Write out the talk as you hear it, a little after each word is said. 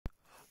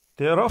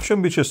The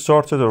eruption, which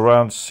started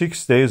around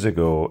 6 days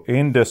ago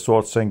in the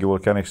Svartsengi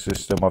volcanic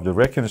system of the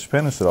Reykjanes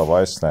Peninsula of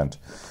Iceland,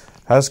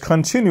 has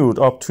continued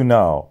up to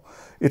now.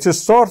 It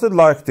started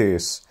like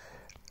this,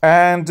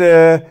 and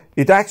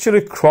it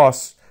actually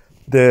crossed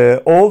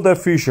the older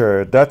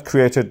fissure that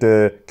created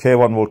the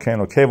K1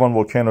 volcano. K1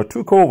 volcano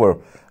took over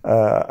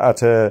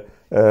at an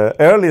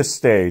early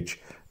stage,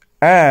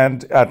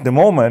 and at the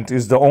moment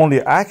is the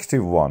only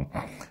active one.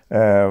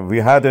 We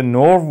had a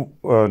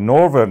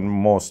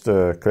northernmost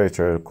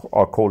crater,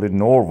 I call it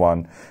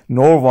Nor1.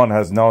 Nor1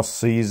 has now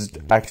ceased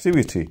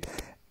activity,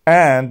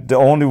 and the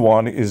only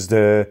one is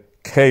the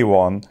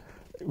K1,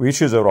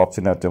 which is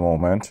erupting at the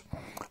moment,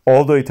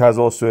 although it has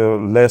also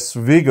less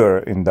vigor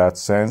in that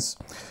sense.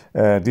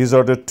 These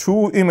are the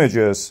two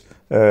images,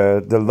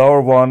 the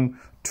lower one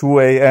 2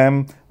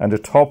 a.m. and the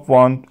top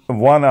one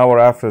 1 hour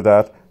after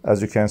that.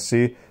 As you can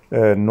see,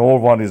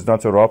 Nor1 is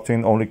not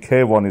erupting, only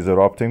K1 is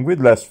erupting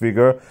with less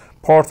vigor.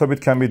 Part of it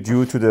can be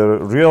due to the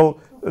real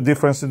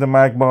difference in the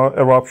magma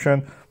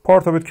eruption.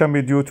 Part of it can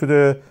be due to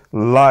the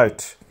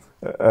light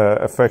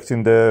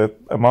affecting the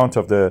amount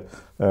of the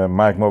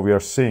magma we are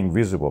seeing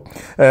visible.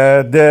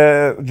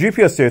 The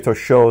GPS data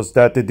shows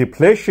that the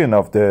depletion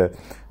of the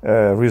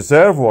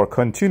reservoir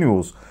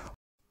continues.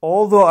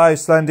 Although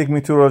Icelandic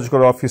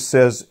Meteorological Office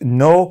says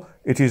no,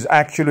 it is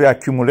actually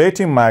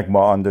accumulating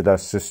magma under that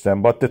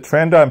system. But the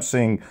trend I'm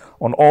seeing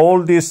on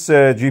all these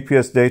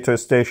GPS data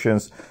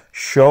stations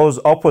shows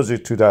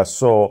opposite to that.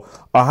 So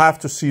I have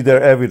to see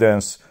their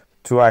evidence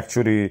to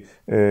actually,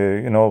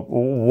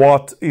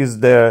 what is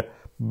their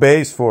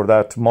base for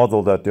that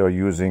model that they are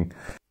using.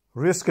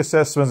 Risk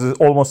assessment is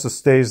almost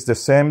stays the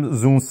same.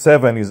 Zone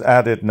 7 is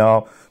added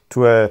now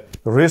to a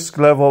risk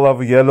level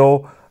of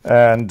yellow,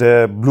 and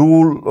the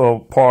blue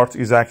part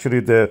is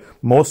actually the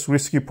most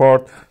risky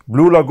part.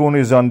 Blue Lagoon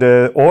is on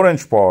the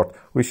orange part,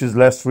 which is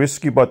less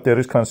risky, but there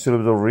is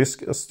considerable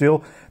risk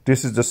still.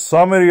 This is the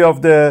summary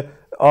of the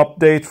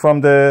update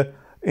from the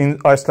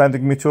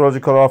Icelandic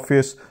Meteorological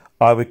Office.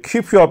 I will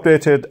keep you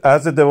updated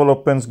as the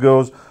developments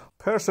goes.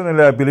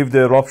 Personally, I believe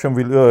the eruption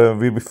will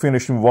be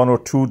finished in 1 or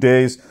 2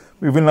 days.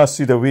 We will not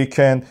see the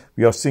weekend.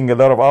 We are seeing a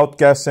lot of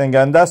outgassing,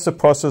 and that's the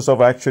process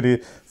of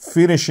actually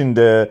finishing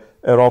the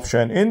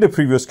eruption in the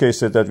previous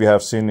cases that we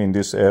have seen in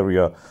this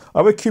area.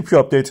 I will keep you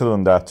updated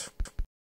on that.